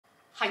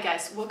Hi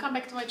guys, welcome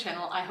back to my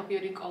channel. I hope you're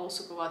doing all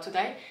super well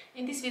today.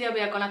 In this video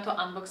we are gonna to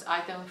unbox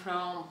items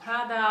from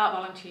Prada,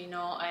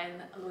 Valentino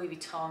and Louis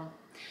Vuitton.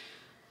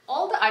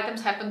 All the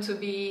items happen to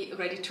be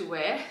ready to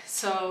wear,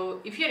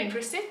 so if you're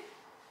interested,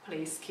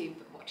 please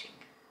keep watching.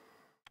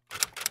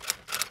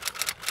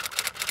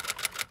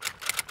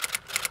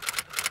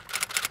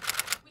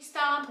 We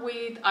start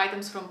with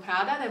items from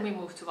Prada, then we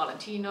move to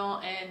Valentino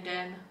and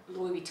then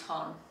Louis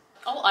Vuitton.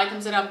 All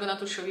items that I'm gonna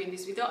to show you in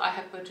this video I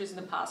have purchased in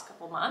the past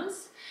couple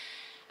months.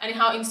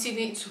 Anyhow, in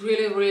Sydney it's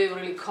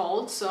really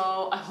cold,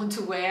 so I want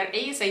to wear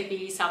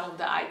ASAP some of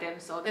the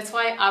items, so that's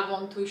why I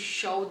want to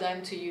show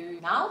them to you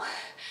now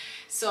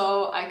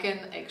so I can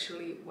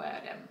actually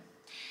wear them.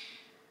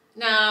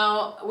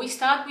 Now we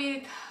start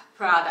with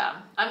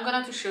Prada. I'm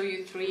gonna to show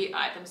you 3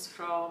 items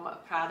from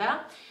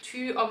Prada.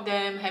 2 of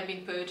them have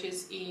been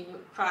purchased in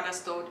Prada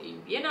store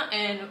in Vienna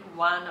and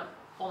 1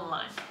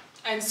 online.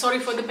 And sorry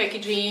for the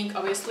packaging,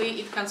 obviously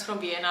it comes from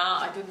Vienna.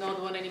 I do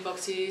not want any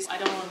boxes, I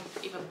don't want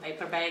even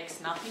paper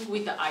bags, nothing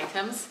with the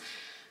items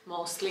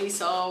mostly,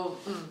 so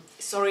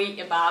sorry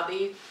about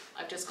it.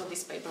 I've just got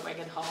this paper bag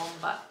at home,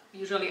 but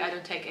usually I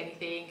don't take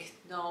anything,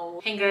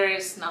 no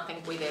hangers,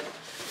 nothing with it.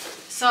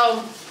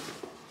 So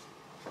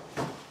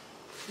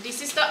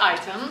this is the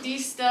item.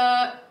 This is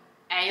the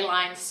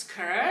A-line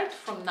skirt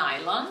from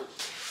nylon.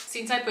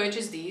 Since I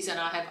purchased these and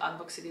I have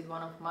unboxed it in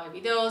one of my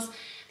videos,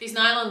 this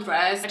nylon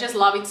dress, I just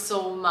love it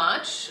so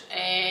much,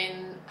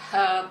 and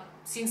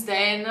since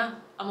then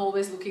I'm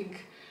always looking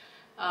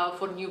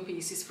for new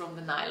pieces from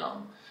the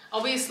nylon.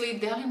 Obviously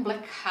they're in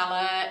black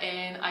color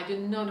and I do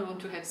not want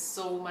to have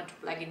so much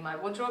black in my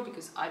wardrobe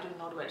because I do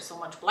not wear so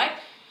much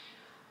black,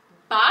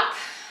 but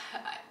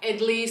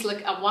at least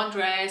like a one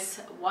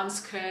dress, one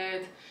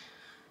skirt.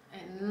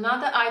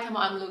 Another item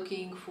I'm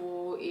looking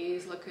for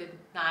is like a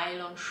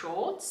nylon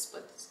shorts,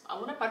 but I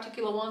want a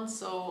particular one,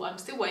 so I'm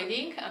still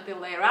waiting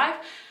until they arrive,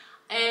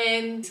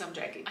 and some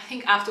jacket. I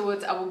think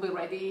afterwards I will be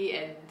ready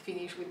and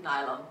finish with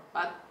nylon,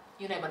 but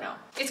you never know.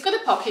 It's got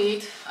a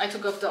pocket. I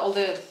took off all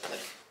the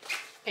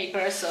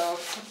paper, so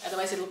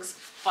otherwise it looks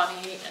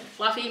funny and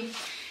fluffy.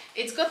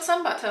 It's got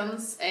some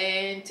buttons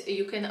and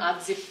you can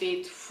unzip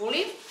it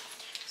fully,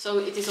 so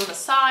it is on the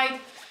side,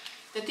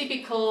 the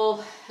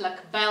typical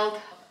like belt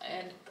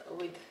and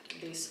with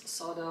this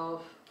sort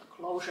of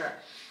closure.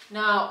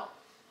 Now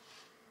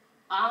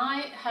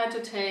I had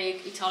to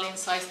take Italian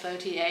size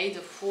 38, the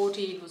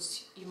 40 it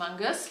was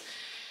humongous.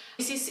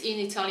 This is in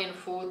Italian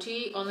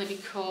 40 only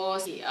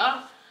because here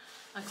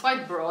I'm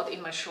quite broad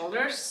in my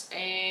shoulders,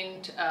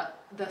 and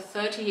the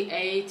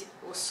 38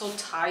 was so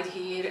tight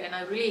here, and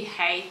I really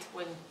hate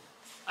when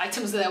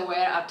items that I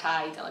wear are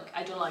tight. Like,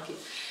 I don't like it.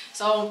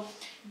 So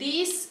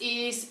this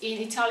is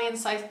in Italian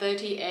size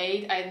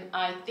 38, and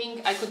I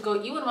think I could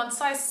go even one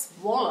size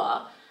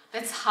smaller.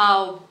 That's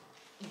how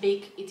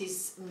big it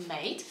is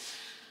made.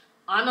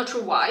 I'm not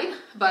sure why,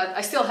 but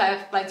I still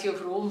have plenty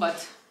of room, but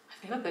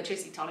I've never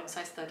purchased Italian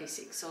size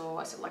 36, so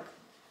I said like,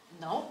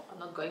 no, I'm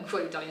not going for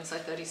Italian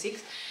size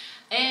 36.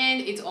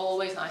 And it's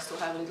always nice to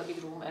have a little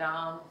bit room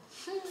around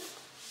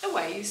the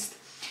waist.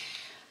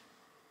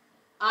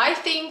 I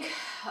think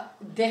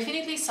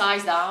definitely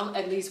size down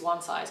at least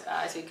one size,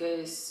 guys,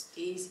 because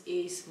this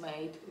is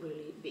made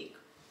really big.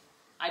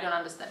 I don't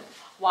understand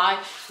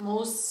why.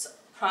 Most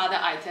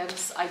Prada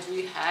items I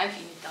do have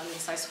in Italian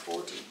size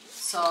 40,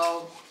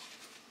 so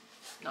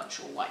not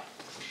sure why.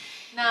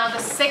 Now the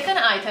second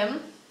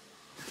item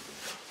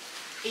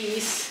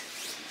is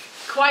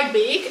quite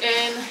big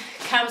and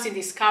comes in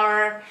this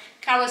cover.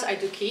 Covers I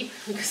do keep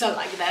because I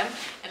like them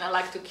and I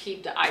like to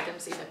keep the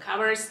items in the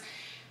covers.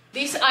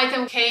 This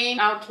item came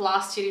out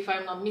last year if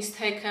I'm not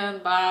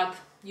mistaken, but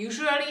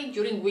usually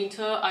during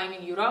winter I'm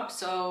in Europe,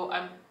 so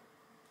I'm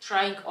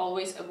trying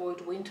always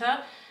avoid winter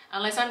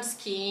unless I'm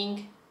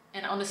skiing,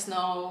 and on the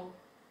snow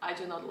I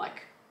do not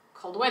like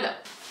cold weather.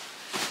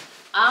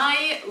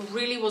 I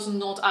really was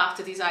not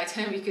after this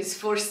item because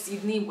for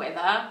Sydney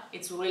weather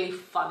it's really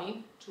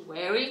funny to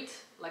wear it,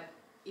 like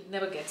it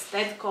never gets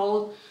that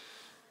cold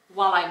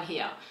while I'm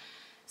here.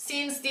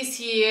 Since this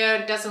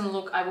year doesn't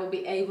look I will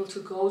be able to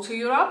go to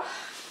Europe,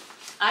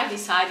 I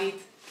decided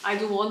I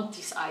do want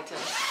this item.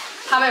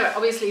 However,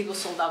 obviously it was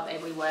sold out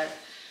everywhere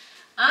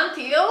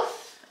until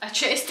I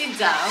chased it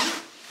down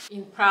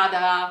in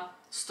Prada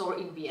store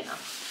in Vienna.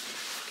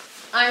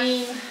 I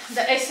mean,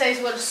 the essays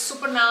were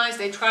super nice.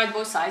 They tried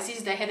both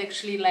sizes. They had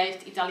actually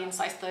left Italian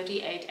size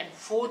 38 and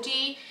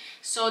 40,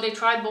 so they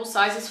tried both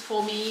sizes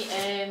for me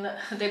and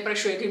they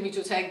persuaded me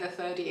to take the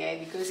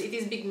 38 because it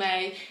is big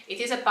made,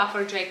 it is a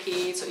puffer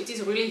jacket, so it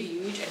is really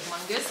huge and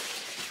humongous.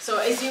 So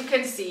as you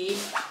can see,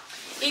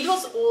 it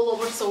was all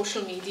over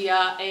social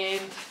media,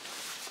 and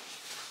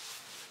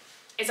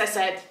as I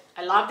said,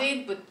 I loved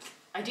it, but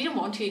I didn't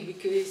want it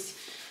because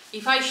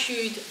if I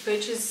should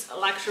purchase a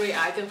luxury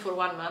item for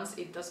 1 month,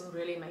 it doesn't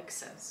really make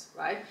sense,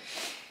 right?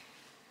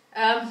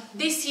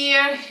 This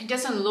year it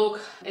doesn't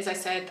look, as I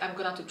said, I'm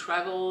gonna to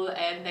travel,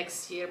 and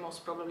next year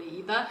most probably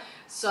either.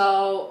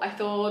 So I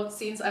thought,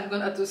 since I'm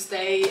gonna to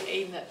stay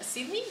in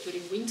Sydney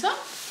during winter,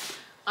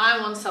 I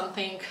want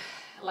something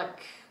like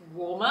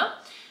warmer.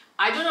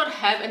 I do not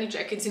have any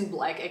jackets in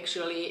black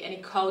actually, any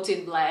coats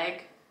in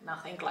black,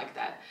 nothing like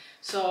that.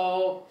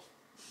 So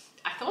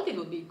I thought it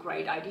would be a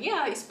great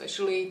idea,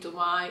 especially to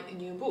my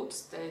new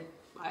boots that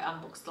I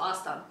unboxed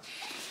last time.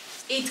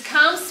 It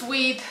comes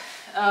with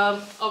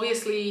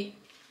obviously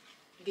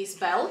this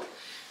belt.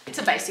 It's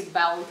a basic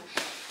belt.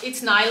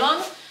 It's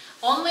nylon.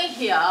 Only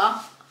here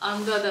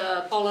under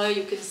the collar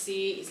you can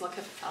see it's like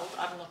a felt.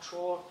 I'm not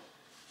sure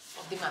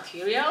of the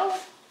material.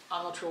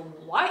 I'm not sure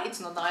why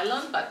it's not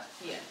nylon, but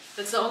yeah,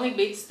 that's the only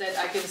bits that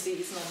I can see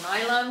it's not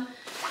nylon.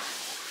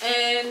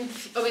 And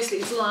obviously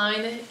it's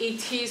lined.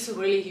 It is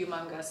really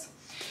humongous.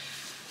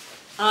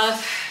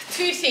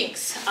 Two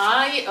things.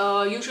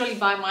 I usually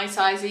buy my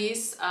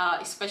sizes,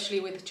 especially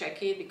with the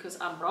jacket, because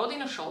I'm broad in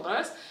the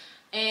shoulders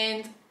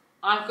and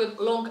I've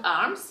got long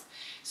arms.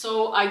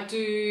 So I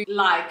do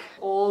like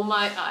all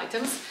my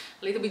items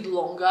a little bit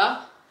longer.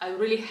 I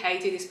really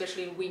hate it,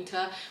 especially in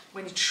winter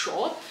when it's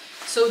short.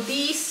 So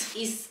this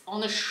is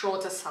on the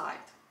shorter side.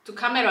 To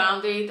come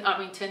around it,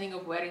 I'm intending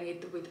of wearing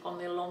it with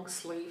only long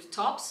sleeve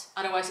tops.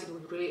 Otherwise it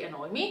would really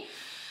annoy me.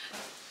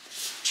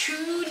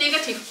 Two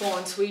negative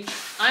points, which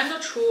I'm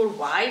not sure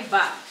why,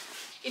 but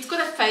it's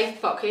got a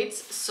fake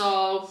pockets.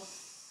 So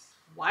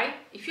why?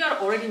 If you are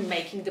already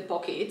making the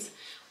pockets,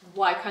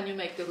 why can't you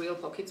make the real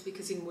pockets?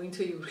 Because in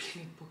winter you really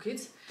need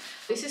pockets.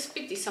 This is a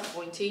bit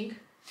disappointing.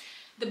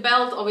 The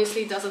belt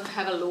obviously doesn't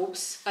have a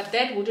loops, but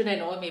that wouldn't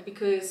annoy me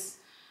because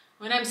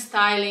when I'm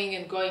styling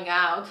and going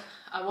out,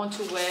 I want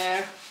to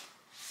wear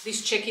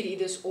this jacket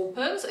either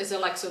opens as a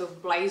like sort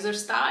of blazer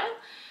style,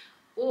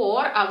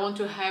 or I want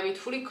to have it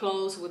fully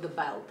closed with the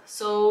belt.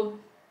 So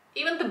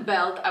even the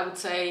belt, I would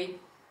say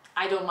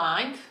I don't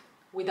mind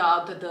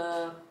without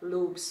the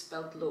loops,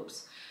 belt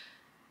loops.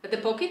 But the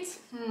pockets,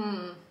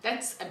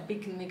 that's a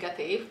big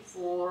negative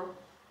for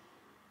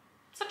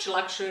such a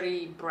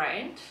luxury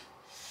brand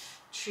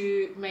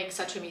to make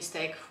such a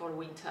mistake for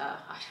winter.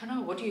 I don't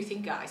know, what do you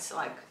think, guys?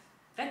 Like,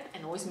 that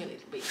annoys me a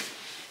little bit.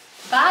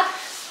 But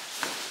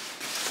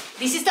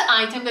this is the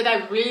item that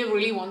I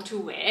really want to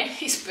wear,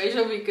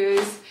 especially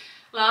because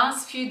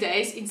last few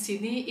days in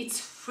Sydney it's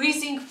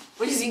freezing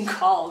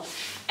cold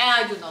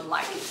and I do not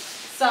like it.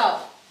 So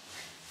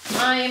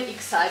I am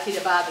excited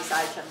about this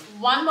item.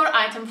 One more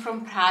item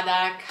from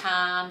Prada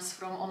comes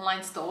from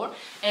online store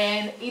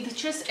and it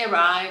just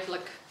arrived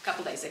like a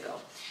couple days ago.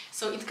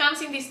 So it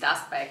comes in this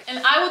dust bag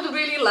and I would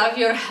really love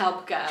your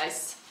help,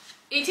 guys.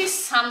 It is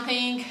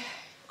something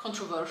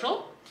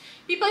controversial.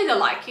 People either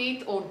like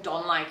it or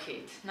don't like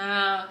it.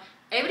 Now,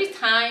 every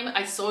time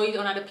I saw it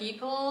on other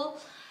people,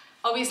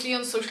 obviously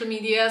on social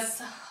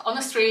medias, on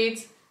the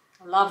streets,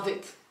 I loved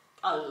it.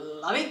 I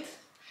love it.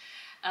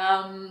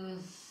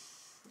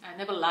 I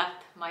never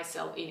lacked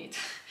myself in it.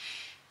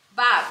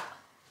 But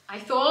I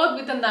thought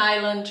with the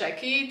nylon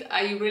jacket,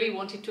 I really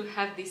wanted to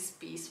have this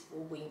piece for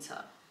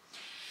winter.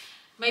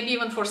 Maybe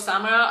even for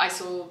summer. I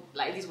saw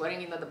ladies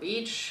wearing it at the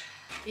beach.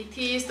 It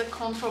is the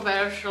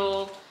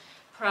controversial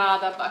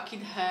Prada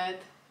bucket hat.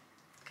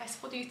 Guys,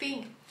 what do you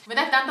think? When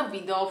I've done the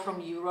video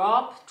from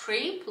Europe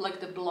trip, like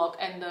the blog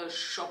and the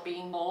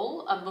shopping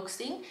haul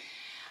unboxing,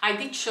 I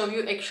did show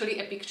you actually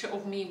a picture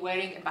of me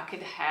wearing a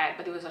bucket hat,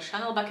 but it was a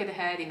Chanel bucket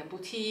hat in a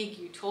boutique.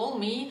 You told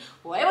me,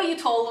 whoever you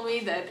told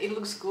me, that it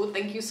looks good.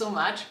 Thank you so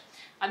much.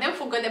 I never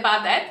forgot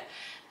about that.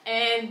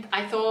 And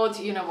I thought,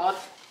 you know what?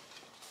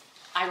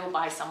 I will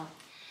buy some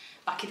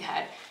bucket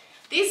hat.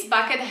 These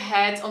bucket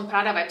hats on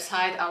Prada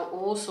website are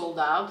all sold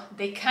out.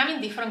 They come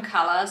in different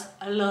colors.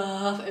 I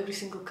love every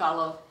single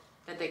color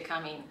that they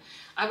come in.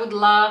 I would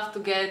love to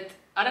get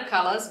other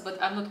colors,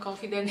 but I'm not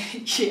confident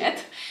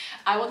yet.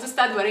 I want to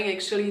start wearing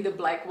actually the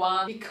black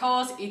one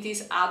because it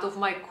is out of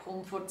my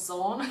comfort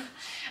zone.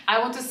 I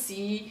want to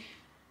see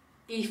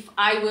if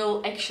I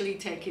will actually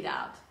take it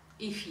out.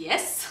 If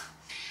yes,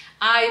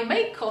 I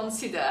may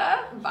consider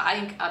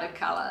buying other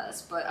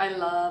colors, but I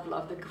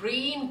love the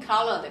green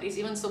color that is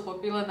even so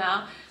popular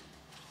now.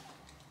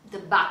 The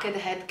bucket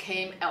hat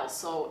came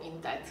also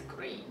in that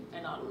green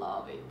and I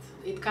love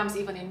it. It comes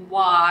even in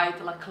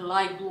white, like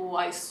light blue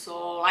I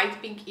saw,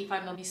 light pink if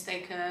I'm not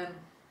mistaken.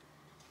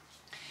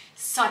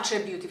 Such a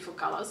beautiful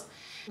colors.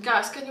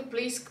 Guys, can you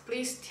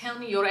please tell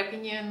me your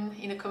opinion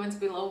in the comments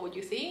below what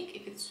you think,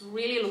 if it's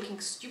really looking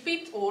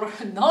stupid or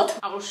not.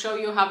 I will show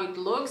you how it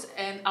looks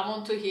and I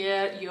want to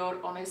hear your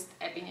honest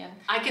opinion.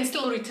 I can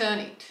still return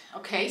it,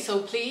 okay?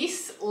 So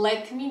please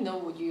let me know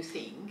what you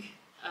think,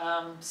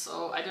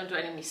 so I don't do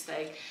any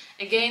mistake.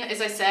 Again,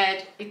 as I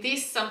said, it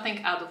is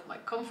something out of my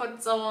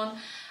comfort zone.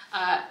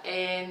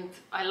 And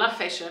I love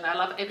fashion, I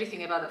love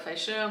everything about the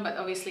fashion, but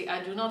obviously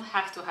I do not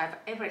have to have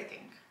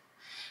everything.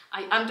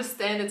 I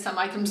understand that some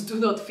items do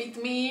not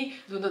fit me,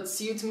 do not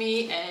suit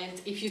me,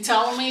 and if you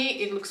tell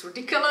me it looks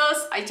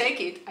ridiculous, I take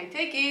it, I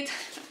take it.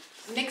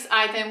 Next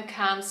item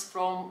comes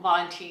from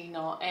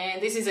Valentino,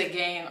 and this is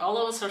again all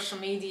over social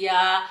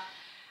media.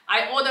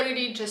 I ordered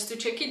it just to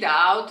check it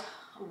out,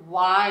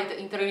 why the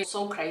internet is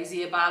so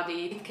crazy about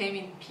it. It came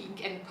in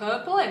pink and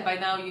purple, and by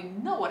now you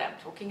know what I'm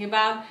talking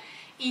about.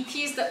 It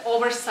is the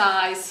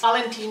oversized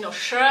Valentino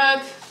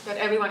shirt that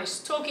everyone is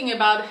talking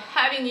about,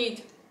 having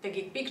it,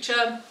 taking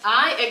picture.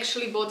 I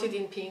actually bought it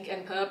in pink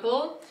and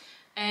purple,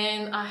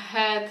 and I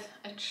had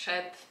a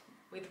chat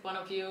with one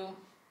of you.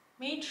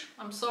 Mitch,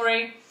 I'm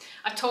sorry.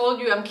 I told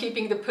you I'm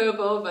keeping the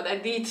purple, but I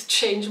did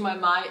change my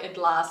mind at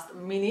last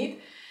minute.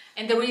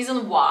 And the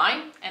reason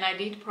why, and I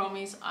did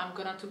promise I'm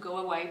gonna to go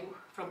away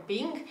from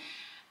pink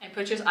and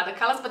purchase other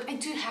colors, but I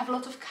do have a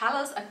lot of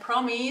colors, I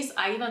promise.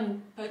 I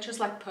even purchased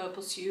like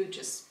purple suit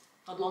just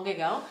not long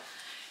ago.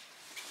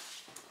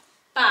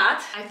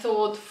 But I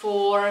thought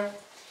for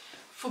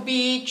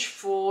beach,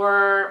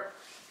 for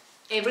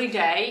every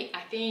day,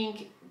 I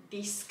think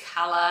this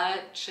color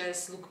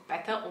just look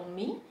better on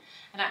me.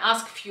 And I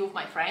asked a few of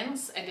my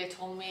friends and they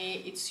told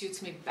me it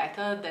suits me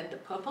better than the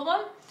purple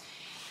one.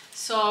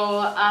 So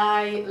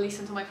I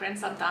listen to my friends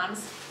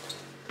sometimes.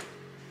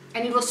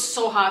 And it was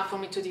so hard for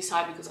me to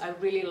decide because I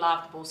really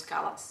loved both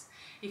colors.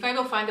 If I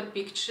will find a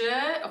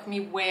picture of me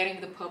wearing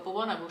the purple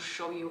one, I will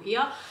show you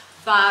here.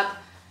 But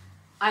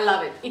I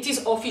love it. It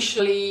is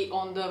officially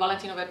on the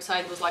Valentino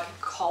website, it was like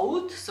a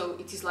coat. So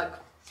it is like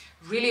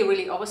really,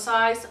 really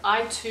oversized.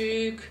 I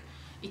took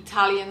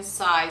Italian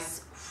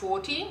size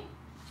 40.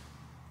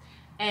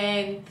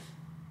 And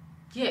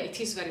yeah, it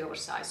is very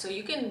oversized. So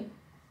you can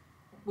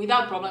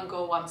without problem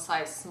go one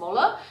size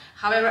smaller.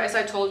 However, as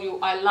I told you,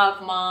 I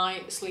love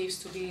my sleeves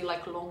to be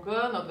like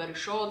longer, not very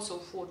short, so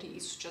 40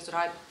 is just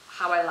right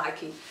how I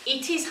like it.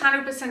 It is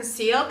 100%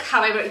 silk,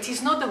 however, it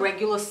is not the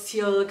regular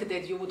silk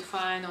that you would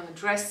find on the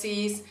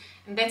dresses,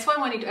 and that's why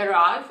when it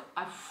arrived,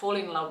 I fall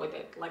in love with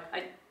it. Like,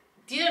 I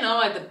didn't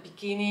know at the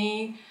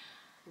beginning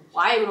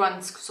why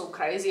everyone's so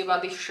crazy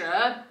about this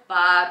shirt,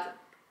 but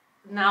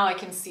now I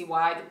can see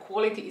why. The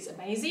quality is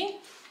amazing,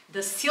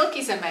 the silk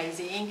is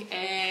amazing,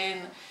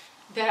 and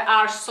there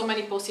are so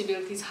many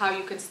possibilities how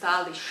you can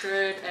style this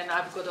shirt, and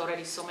I've got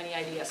already so many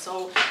ideas.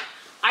 So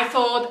I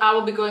thought I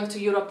will be going to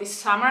Europe this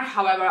summer.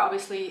 However,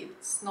 obviously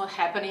it's not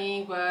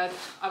happening, but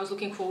I was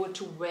looking forward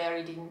to wear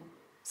it in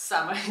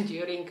summer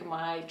during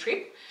my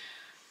trip.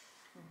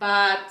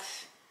 But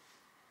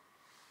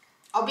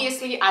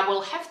obviously I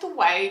will have to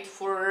wait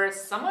for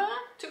summer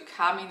to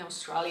come in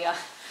Australia.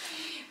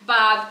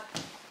 But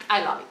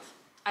I love it.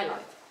 I love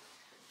it.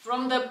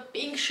 From the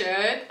pink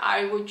shirt,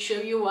 I would show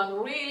you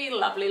one really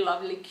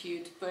lovely,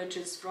 cute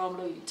purchase from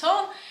Louis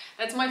Vuitton.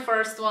 That's my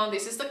first one.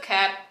 This is the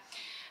cap,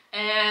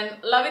 and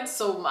love it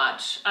so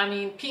much. I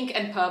mean, pink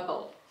and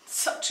purple,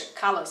 such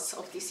colors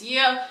of this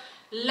year.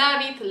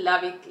 Love it,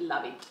 love it,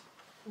 love it.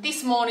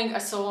 This morning I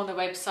saw on the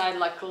website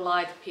like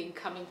light pink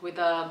coming with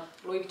a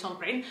Louis Vuitton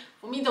print.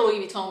 For me, the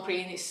Louis Vuitton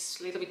print is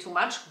a little bit too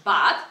much,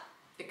 but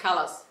the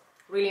colors,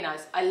 really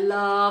nice. I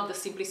love the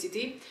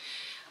simplicity.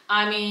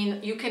 I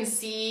mean, you can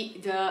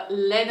see the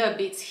leather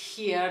bits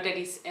here, that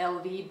is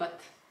LV, but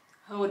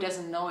who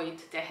doesn't know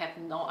it? They have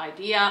no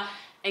idea.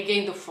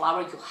 Again, the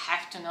flower, you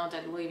have to know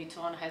that Louis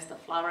Vuitton has the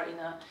flower in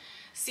a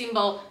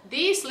symbol.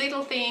 This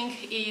little thing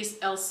is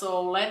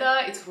also leather,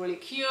 it's really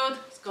cute,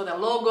 it's got a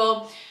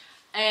logo.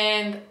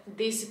 And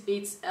this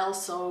bit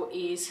also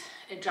is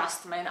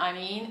adjustment, I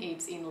mean,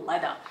 it's in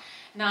leather.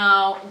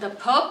 Now, the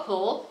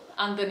purple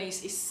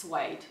underneath is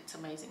suede, it's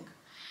amazing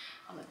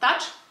on the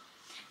touch.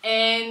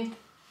 And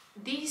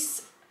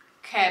these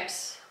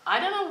caps, I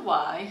don't know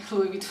why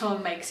Louis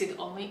Vuitton makes it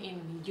only in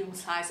medium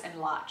size and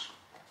large.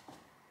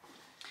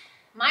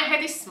 My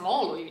head is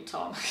small, Louis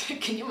Vuitton.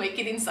 Can you make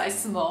it in size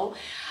small?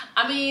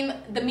 I mean,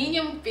 the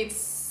medium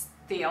fits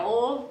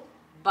still,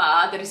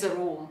 but there is a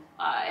room.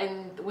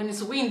 And when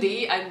it's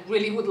windy, I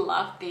really would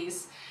love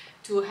this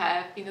to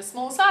have in a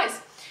small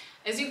size.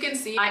 As you can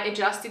see, I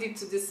adjusted it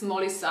to the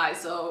smallest size,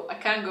 so I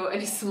can't go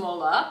any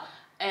smaller.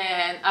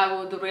 And I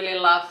would really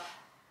love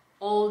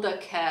all the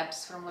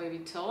caps from Louis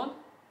Vuitton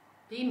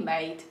be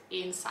made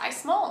in size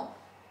small.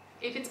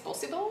 If it's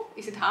possible,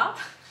 is it hard?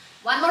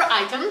 One more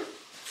item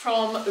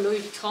from Louis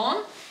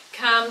Vuitton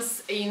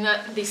comes in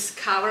this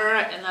cover,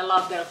 and I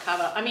love their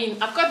cover. I mean,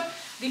 I've got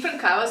different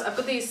covers. I've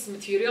got this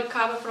material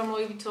cover from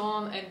Louis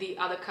Vuitton and the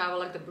other cover,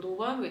 like the blue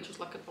one, which is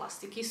like a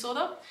plasticky sort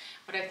of.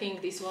 But I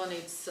think this one,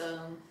 it's,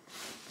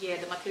 yeah,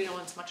 the material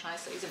one's much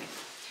nicer, isn't it?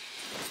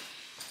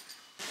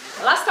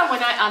 Last time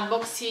when I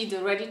unboxed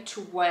it, ready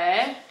to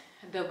wear,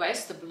 the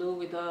vest, the blue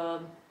with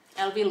the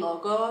LV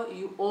logo,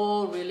 you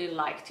all really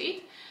liked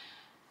it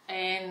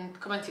and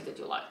commented that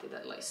you liked it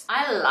at least.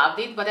 I loved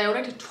it, but I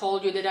already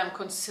told you that I'm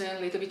concerned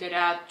a little bit that there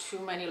are too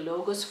many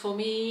logos for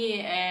me,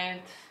 and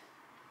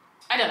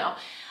I don't know,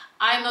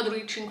 I'm not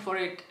reaching for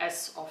it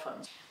as often.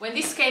 When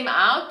this came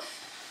out,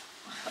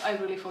 I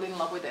really fell in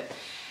love with it,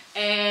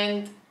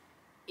 and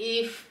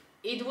if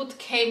it would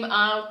came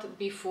out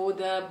before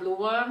the blue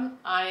one,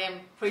 I am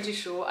pretty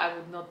sure I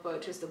would not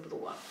purchase the blue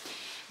one.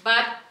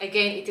 But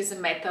again, it is a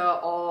matter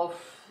of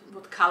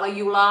what color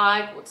you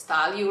like, what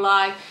style you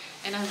like,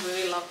 and I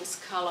really love this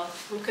color.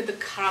 Look at the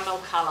caramel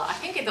color. I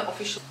think the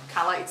official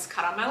color is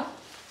caramel.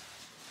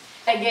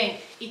 Again,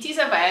 it is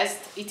a vest,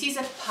 it is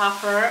a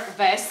puffer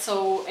vest,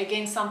 so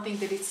again something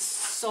that is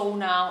so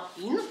now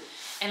in.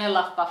 and I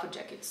love puffer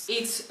jackets.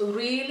 It's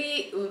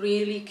really,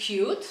 really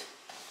cute.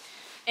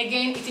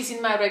 Again, it is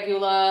in my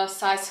regular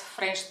size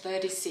French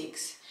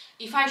 36.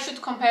 If I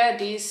should compare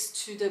this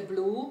to the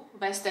blue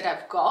vest that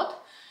I've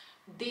got,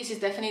 this is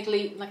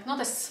definitely like not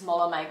a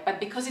smaller make, but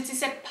because it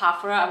is a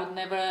puffer, I would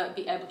never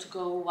be able to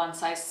go one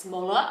size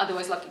smaller,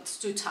 otherwise like it's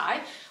too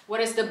tight.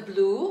 Whereas the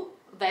blue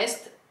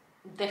vest,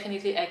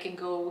 definitely I can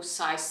go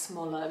size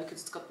smaller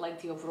because it's got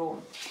plenty of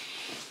room.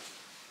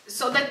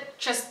 So that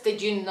just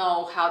that you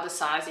know how the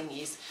sizing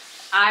is.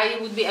 I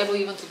would be able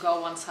even to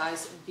go one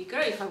size bigger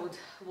if I would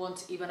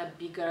want even a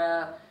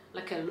bigger,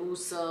 like a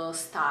looser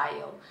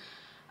style.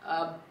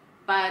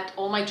 But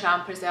all my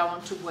jumpers that I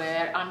want to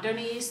wear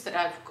underneath that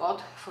I've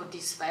got for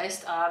this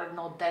vest are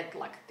not that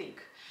like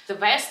thick. The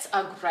vests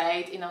are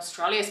great in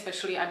Australia,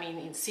 especially I mean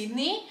in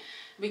Sydney,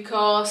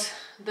 because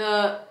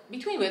the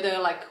between weather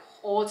like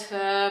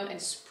autumn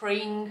and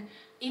spring,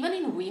 even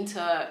in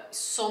winter,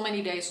 so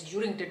many days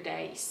during the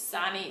day, it's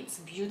sunny, it's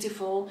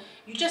beautiful.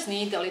 You just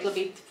need a little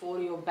bit for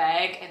your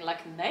bag and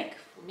like neck,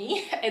 for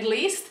me at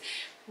least,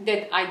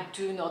 that I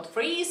do not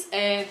freeze,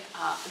 and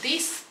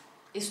this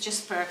is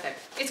just perfect.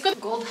 It's got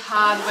gold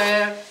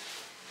hardware.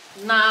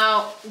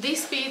 Now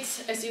this bit,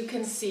 as you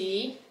can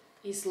see,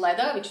 is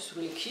leather, which is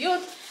really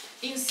cute.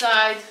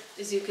 Inside,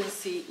 as you can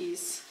see,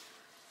 is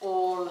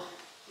all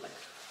like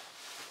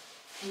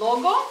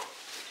logo,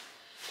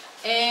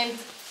 and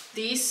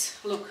this,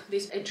 look,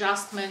 these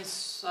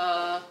adjustments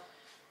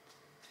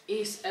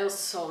is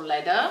also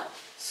leather,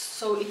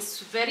 so it's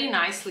very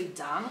nicely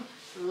done.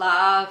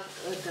 Love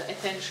the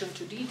attention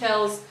to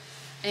details,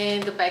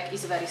 and the back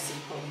is very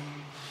simple.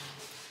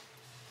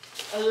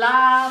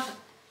 Love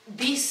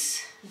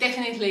this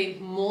definitely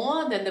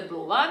more than the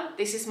blue one.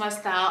 This is my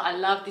style. I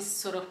love this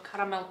sort of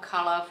caramel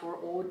color for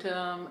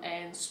autumn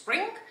and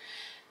spring,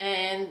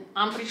 and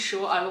I'm pretty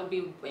sure I will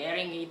be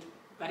wearing it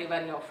very,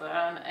 very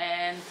often.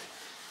 And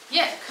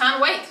yeah, can't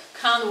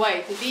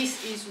wait.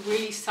 This is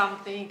really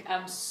something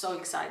I'm so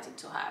excited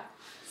to have.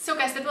 So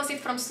guys, that was it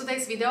from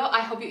today's video.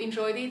 I hope you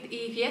enjoyed it.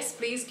 If yes,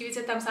 please give it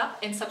a thumbs up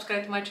and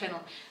subscribe to my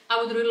channel.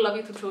 I would really love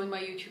you to join my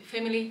YouTube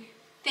family.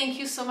 Thank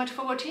you so much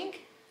for watching,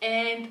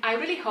 and I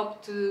really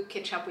hope to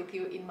catch up with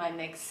you in my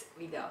next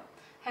video.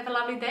 Have a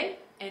lovely day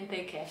and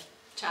take care.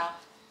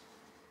 Ciao.